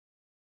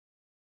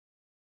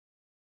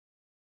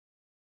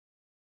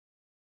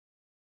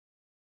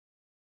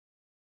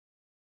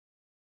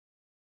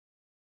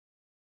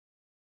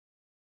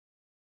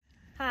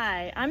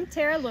Hi, I'm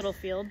Tara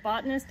Littlefield,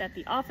 botanist at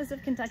the Office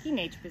of Kentucky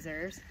Nature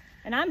Preserves,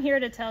 and I'm here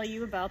to tell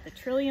you about the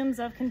Trilliums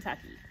of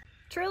Kentucky.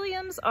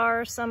 Trilliums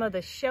are some of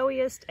the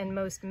showiest and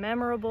most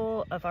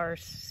memorable of our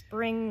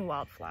spring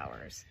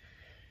wildflowers.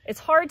 It's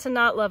hard to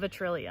not love a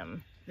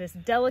trillium, this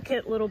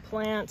delicate little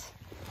plant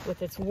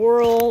with its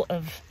whorl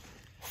of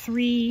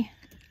 3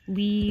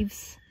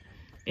 leaves.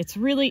 It's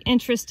really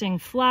interesting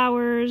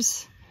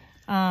flowers.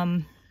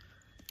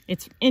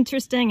 It's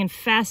interesting and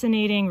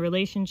fascinating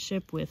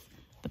relationship with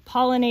the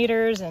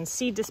pollinators and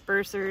seed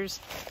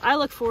dispersers. I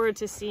look forward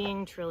to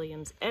seeing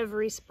trilliums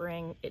every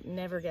spring. It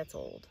never gets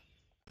old.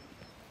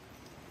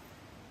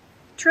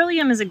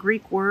 Trillium is a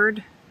Greek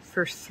word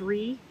for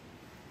 3,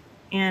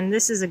 and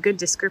this is a good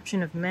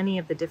description of many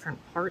of the different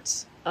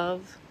parts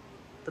of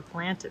the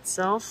plant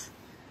itself.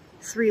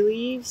 3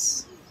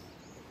 leaves,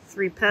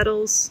 3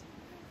 petals,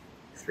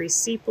 3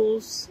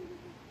 sepals,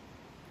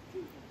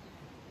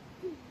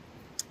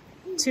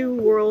 2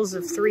 whorls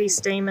of 3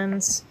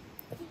 stamens,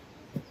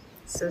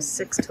 so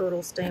 6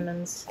 total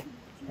stamens,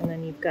 and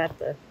then you've got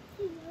the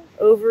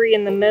ovary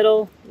in the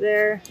middle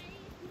there.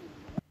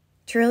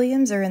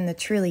 Trilliums are in the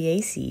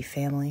Trilliaceae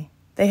family.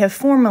 They have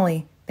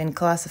formerly been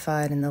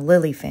classified in the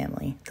lily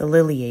family, the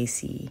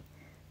Liliaceae.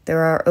 There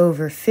are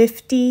over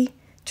 50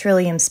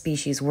 trillium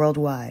species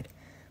worldwide.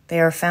 They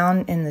are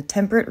found in the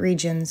temperate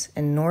regions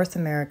in North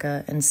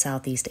America and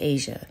Southeast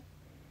Asia.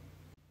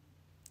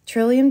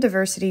 Trillium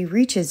diversity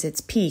reaches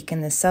its peak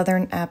in the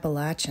southern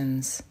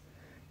Appalachians.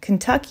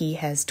 Kentucky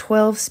has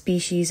 12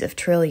 species of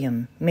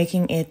trillium,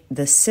 making it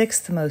the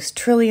 6th most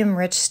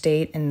trillium-rich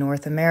state in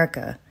North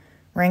America,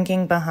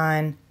 ranking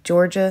behind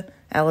Georgia,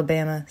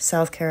 Alabama,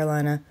 South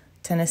Carolina,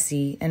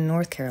 Tennessee, and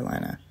North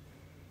Carolina.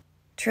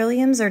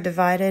 Trilliums are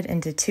divided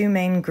into 2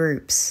 main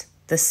groups,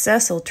 the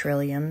sessile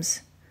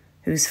trilliums,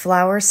 whose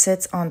flower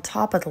sits on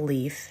top of the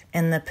leaf,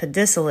 and the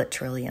pedicellate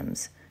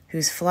trilliums,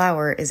 whose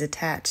flower is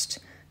attached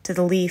to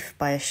the leaf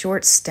by a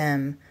short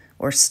stem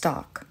or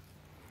stalk.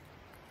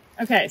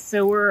 Okay,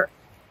 so we're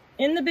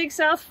in the Big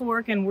South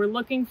Fork and we're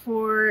looking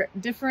for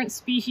different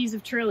species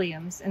of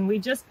trilliums, and we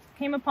just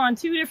came upon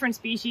 2 different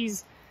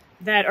species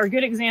that are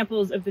good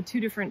examples of the 2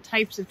 different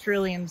types of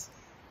trilliums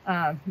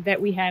that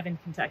we have in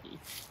Kentucky.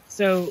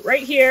 So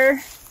right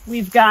here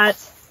we've got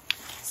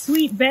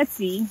Sweet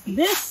Betsy.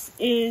 This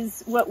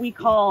is what we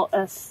call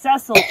a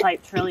sessile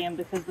type trillium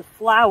because the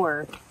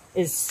flower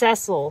is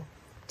sessile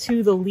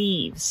to the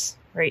leaves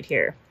right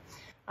here.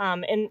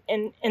 And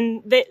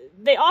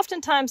they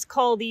oftentimes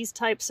call these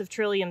types of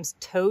trilliums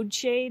toad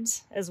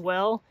shades as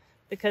well,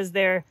 because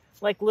they're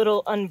like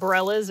little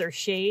umbrellas or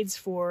shades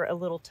for a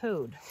little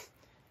toad,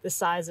 the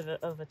size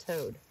of a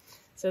toad.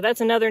 So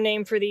that's another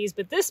name for these,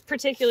 but this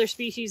particular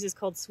species is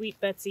called Sweet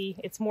Betsy.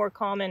 It's more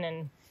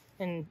common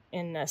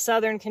in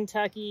southern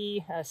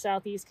Kentucky,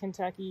 southeast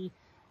Kentucky.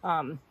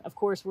 Of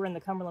course, we're in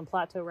the Cumberland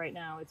Plateau right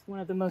now. It's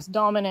one of the most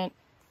dominant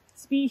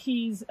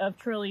species of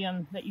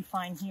trillium that you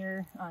find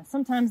here.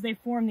 Sometimes they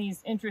form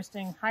these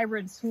interesting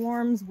hybrid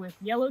swarms with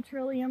yellow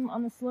trillium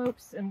on the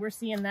slopes, and we're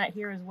seeing that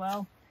here as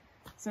well.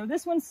 So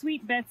this one's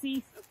Sweet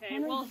Betsy. Okay,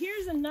 well,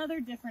 here's another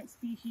different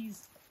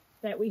species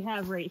that we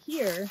have right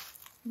here.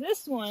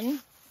 This one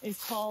is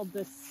called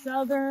the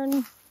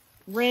Southern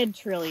Red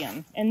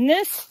Trillium. And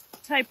this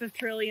type of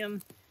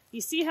trillium, you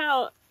see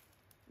how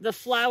the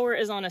flower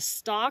is on a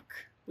stalk?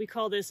 We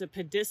call this a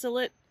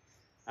pedicellate.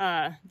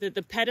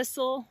 The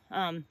pedicel,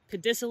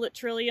 pedicellate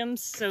trilliums.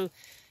 So,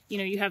 you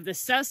know, you have the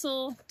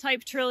sessile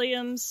type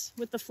trilliums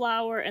with the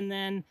flower, and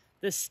then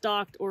the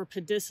stalked or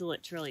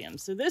pedicellate trillium.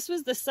 So this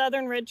was the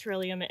Southern Red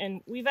Trillium,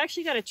 and we've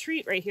actually got a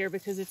treat right here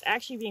because it's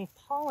actually being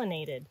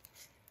pollinated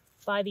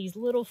by these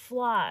little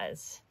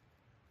flies.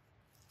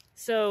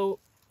 So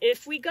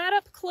if we got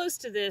up close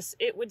to this,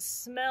 it would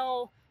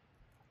smell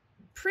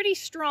pretty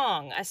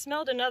strong. I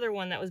smelled another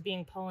one that was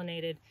being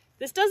pollinated.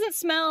 This doesn't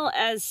smell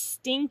as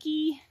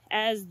stinky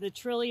as the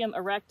Trillium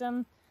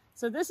erectum.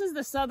 So this is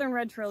the Southern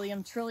Red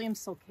Trillium, Trillium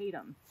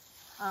sulcatum.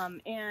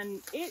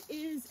 And it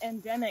is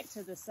endemic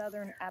to the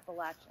southern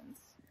Appalachians.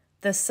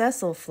 The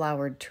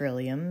sessile-flowered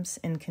trilliums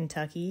in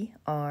Kentucky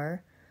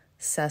are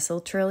sessile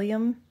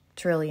trillium,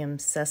 Trillium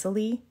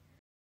sessile,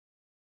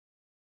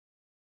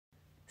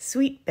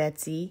 Sweet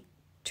Betsy,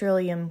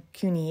 Trillium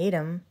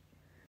cuneatum,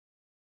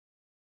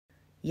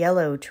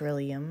 yellow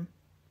trillium,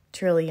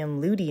 Trillium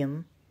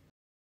luteum,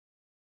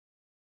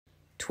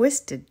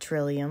 twisted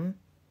trillium,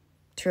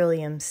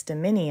 Trillium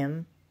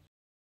staminium,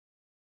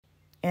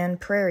 and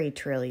prairie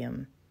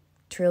trillium,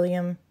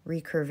 Trillium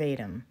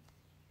recurvatum.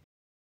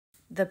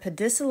 The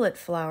pedicellate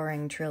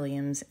flowering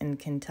trilliums in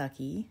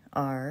Kentucky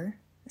are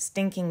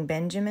Stinking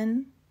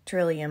Benjamin,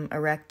 Trillium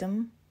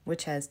erectum,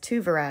 which has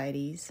 2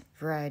 varieties,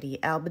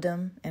 variety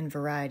albidum and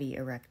variety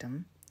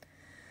erectum,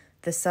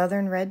 the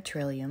Southern Red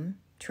Trillium,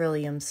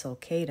 Trillium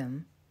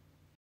sulcatum,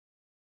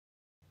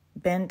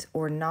 Bent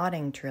or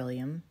Nodding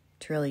Trillium,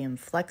 Trillium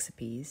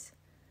flexipes,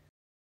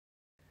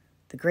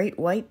 the Great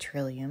White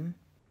Trillium,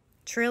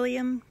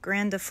 Trillium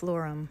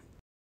grandiflorum,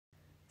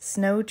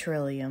 Snow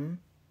Trillium,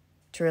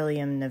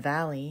 Trillium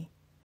nivale,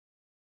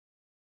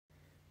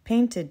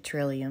 Painted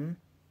Trillium,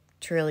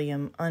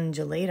 Trillium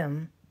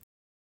undulatum,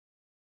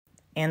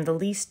 and the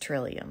least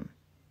trillium,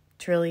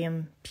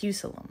 Trillium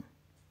pusillum.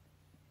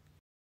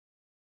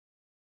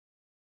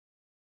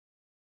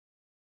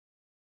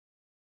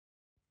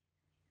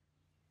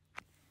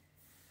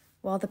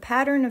 While the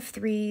pattern of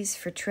threes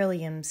for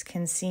trilliums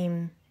can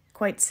seem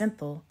quite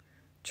simple,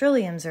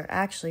 trilliums are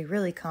actually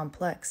really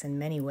complex in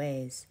many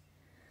ways.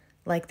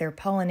 Like their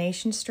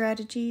pollination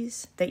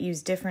strategies that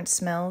use different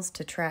smells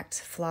to attract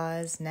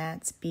flies,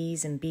 gnats,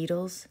 bees, and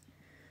beetles.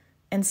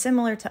 And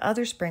similar to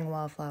other spring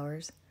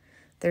wildflowers,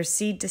 their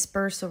seed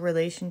dispersal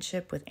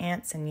relationship with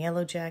ants and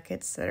yellow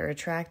jackets that are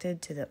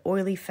attracted to the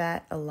oily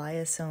fat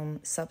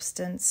elaiosome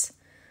substance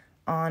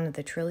on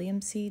the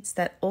trillium seeds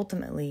that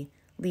ultimately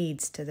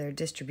leads to their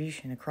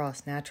distribution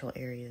across natural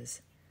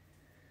areas.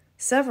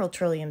 Several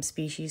trillium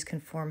species can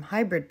form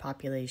hybrid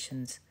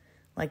populations,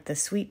 like the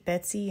Sweet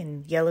Betsy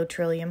and yellow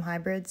trillium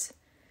hybrids,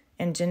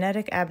 and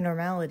genetic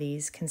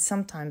abnormalities can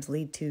sometimes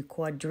lead to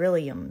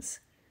quadrilliums,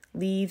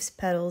 leaves,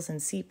 petals,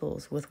 and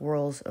sepals with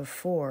whorls of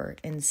 4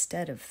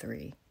 instead of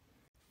 3.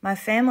 My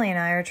family and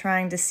I are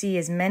trying to see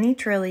as many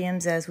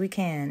trilliums as we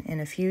can in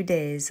a few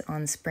days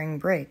on spring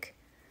break.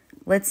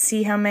 Let's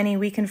see how many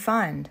we can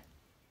find.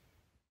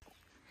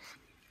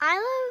 I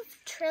love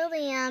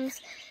trilliums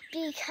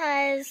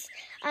because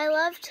I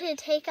love to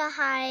take a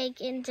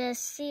hike and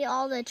just see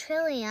all the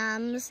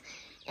trilliums,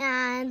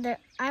 and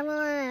I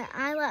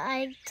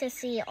like to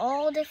see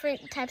all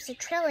different types of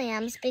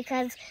trilliums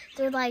because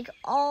they're like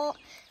all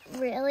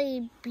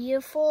really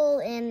beautiful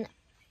and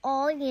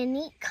all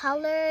unique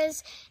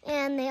colors,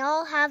 and they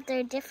all have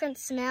their different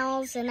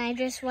smells, and I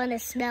just want to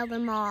smell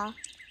them all.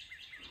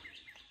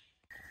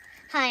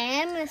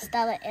 Hi, I'm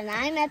Estella, and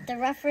I'm at the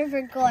Rough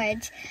River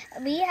Gorge.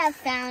 We have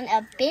found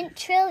a bent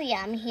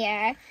trillium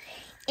here,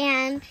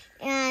 and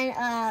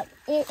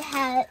it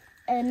had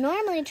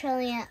normally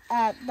trillium.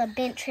 The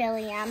bent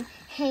trillium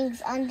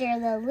hangs under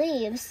the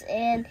leaves,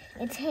 and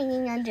it's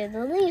hanging under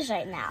the leaves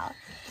right now.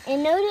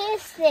 And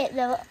notice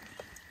that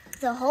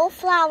the whole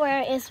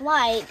flower is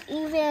white,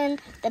 even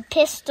the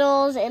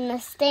pistils and the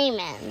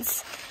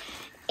stamens,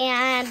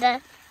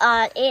 and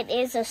it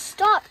is a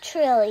stalk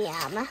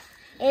trillium.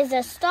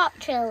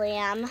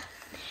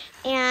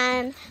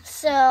 And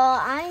so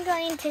I'm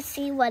going to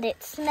see what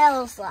it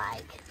smells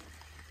like.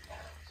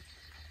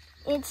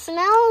 It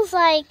smells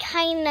like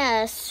kind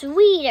of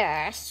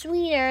sweeter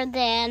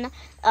than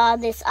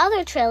this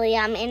other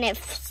trillium, and it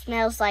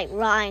smells like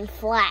rotten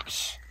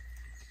flesh.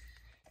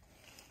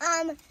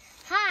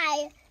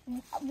 Hi,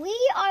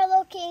 we are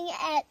looking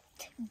at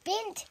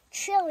bent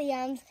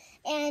trilliums,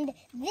 and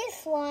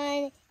this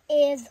one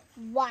is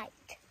white.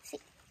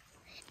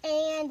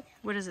 And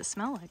What does it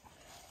smell like?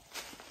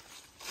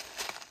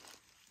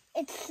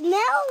 it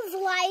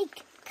smells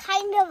like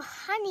kind of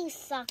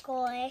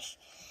honeysuckle-ish,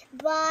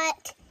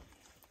 but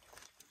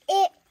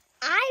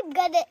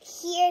I'm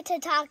here to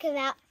talk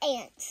about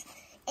ants.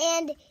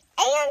 And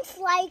ants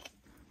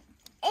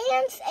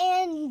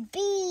and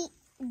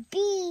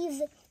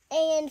bees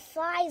and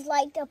flies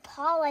like to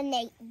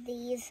pollinate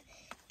these,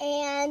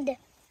 and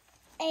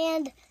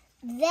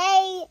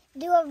they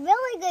do a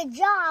really good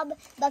job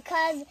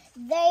because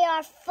they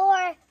are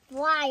for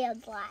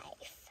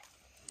wildlife.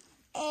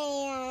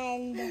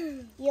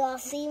 And you'll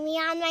see me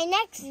on my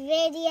next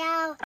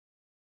video.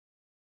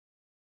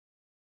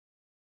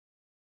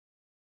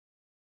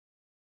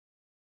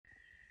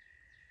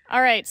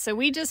 All right, so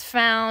we just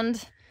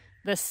found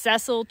the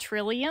sessile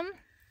trillium,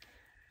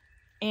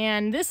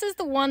 and this is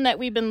the one that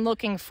we've been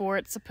looking for.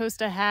 It's supposed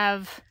to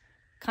have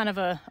kind of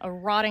a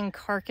rotting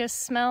carcass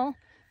smell,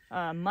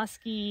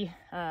 musky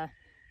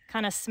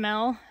kind of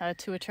smell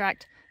to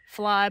attract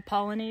fly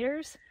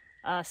pollinators.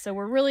 So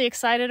we're really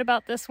excited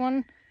about this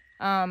one,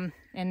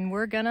 and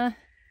we're gonna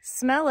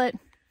smell it.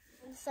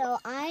 So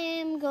I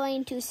am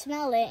going to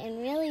smell it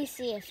and really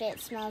see if it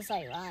smells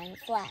like rotten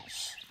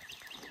flesh.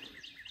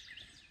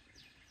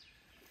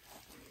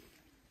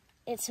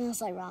 It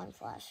smells like rotten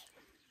flesh.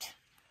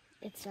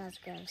 It smells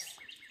gross.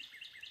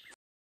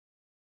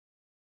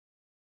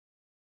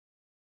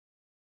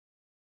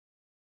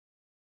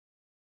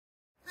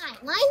 Hi,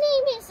 my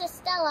name is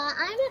Estella.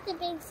 I'm at the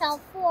Big South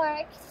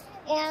Fork,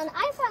 and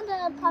I found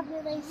a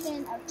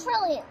population of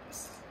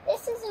trilliums.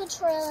 This is a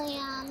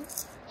trillium,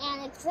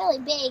 and it's really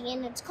big,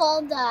 and it's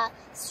called the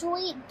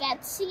Sweet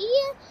Betsy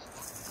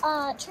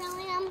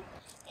trillium.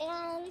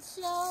 And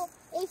so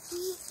if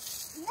you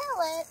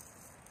smell it,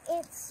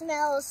 it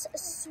smells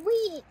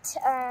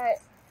sweeter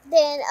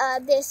than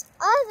this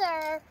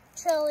other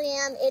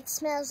trillium. It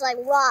smells like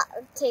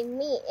rotting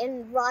meat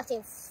and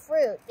rotting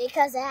fruit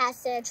because it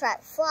has to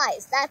attract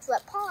flies. That's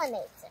what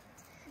pollinates it.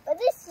 But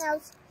this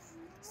smells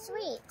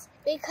sweet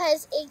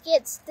because it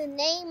gets the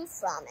name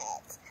from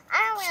it. I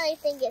don't really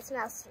think it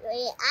smells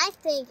sweet. I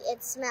think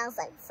it smells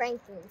like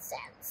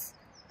frankincense.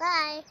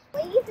 Bye.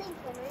 What do you think,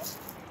 Henry?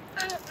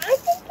 I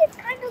think it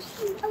kind of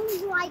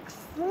smells like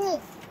fruit.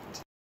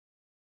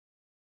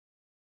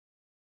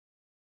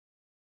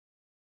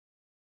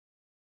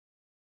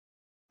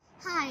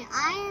 Hi,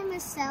 I am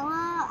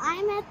Estella.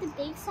 I'm at the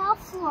Big South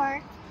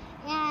Fork,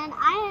 and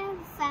I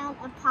have found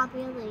a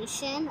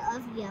population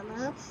of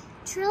yellow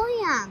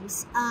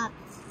trilliums.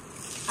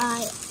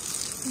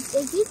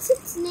 It gets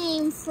its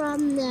name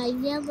from the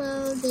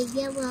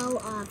yellow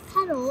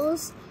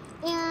petals,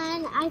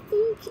 and I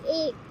think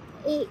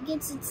it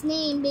gets its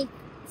name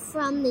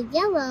from the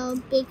yellow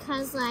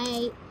because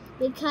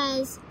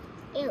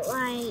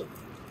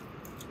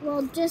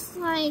just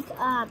like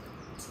a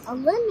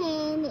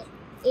lemon,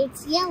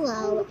 it's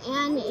yellow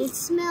and it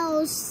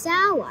smells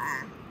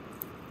sour,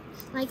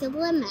 like a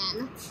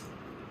lemon,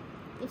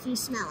 if you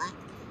smell it.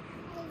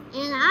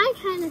 And I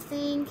kind of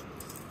think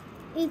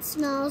it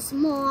smells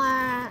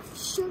more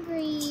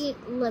sugary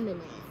lemonade,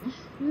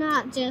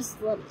 not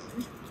just lemon.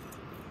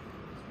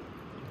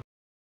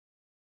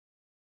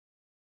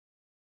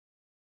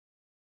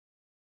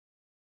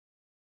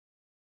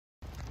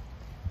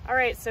 All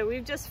right, so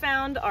we've just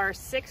found our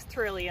 6th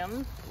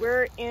Trillium.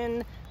 We're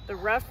in the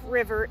Rough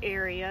River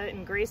area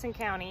in Grayson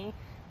County,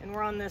 and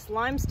we're on this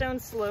limestone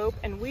slope,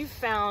 and we've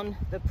found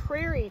the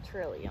prairie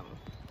Trillium.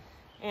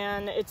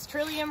 And it's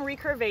Trillium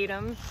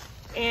recurvatum.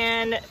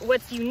 And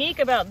what's unique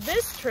about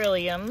this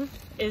Trillium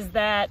is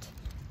that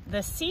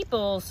the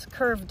sepals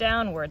curve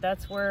downward.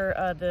 That's where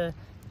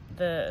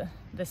the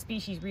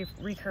species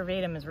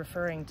recurvatum is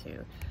referring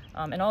to.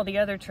 And all the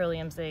other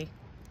Trilliums,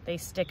 they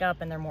stick up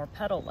and they're more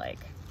petal-like.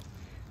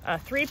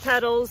 3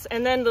 petals,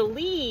 and then the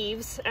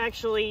leaves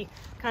actually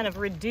kind of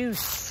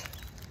reduce,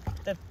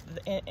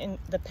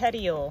 the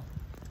petiole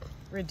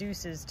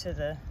reduces to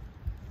the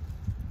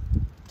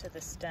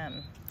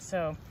stem.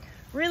 So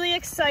really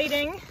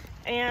exciting,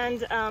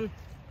 and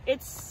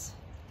it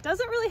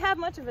doesn't really have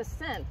much of a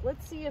scent.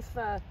 Let's see if,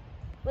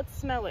 let's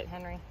smell it,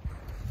 Henry.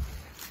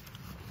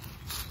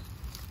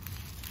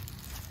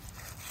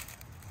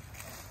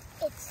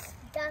 It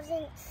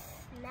doesn't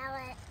smell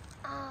it.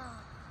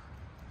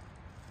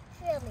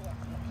 Trillium.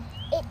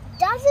 It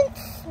doesn't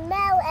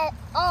smell at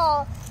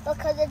all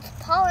because it's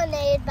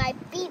pollinated by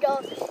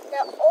beetles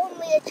that are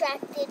only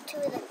attracted to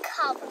the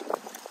color.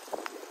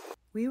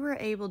 We were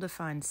able to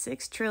find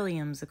 6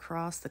 Trilliums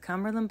across the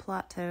Cumberland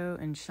Plateau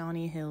and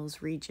Shawnee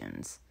Hills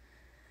regions.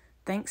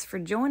 Thanks for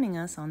joining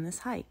us on this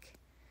hike.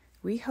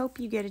 We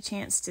hope you get a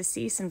chance to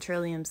see some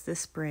Trilliums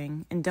this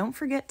spring, and don't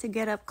forget to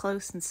get up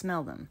close and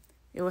smell them.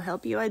 It will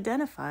help you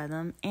identify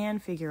them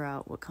and figure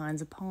out what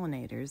kinds of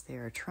pollinators they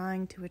are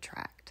trying to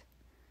attract.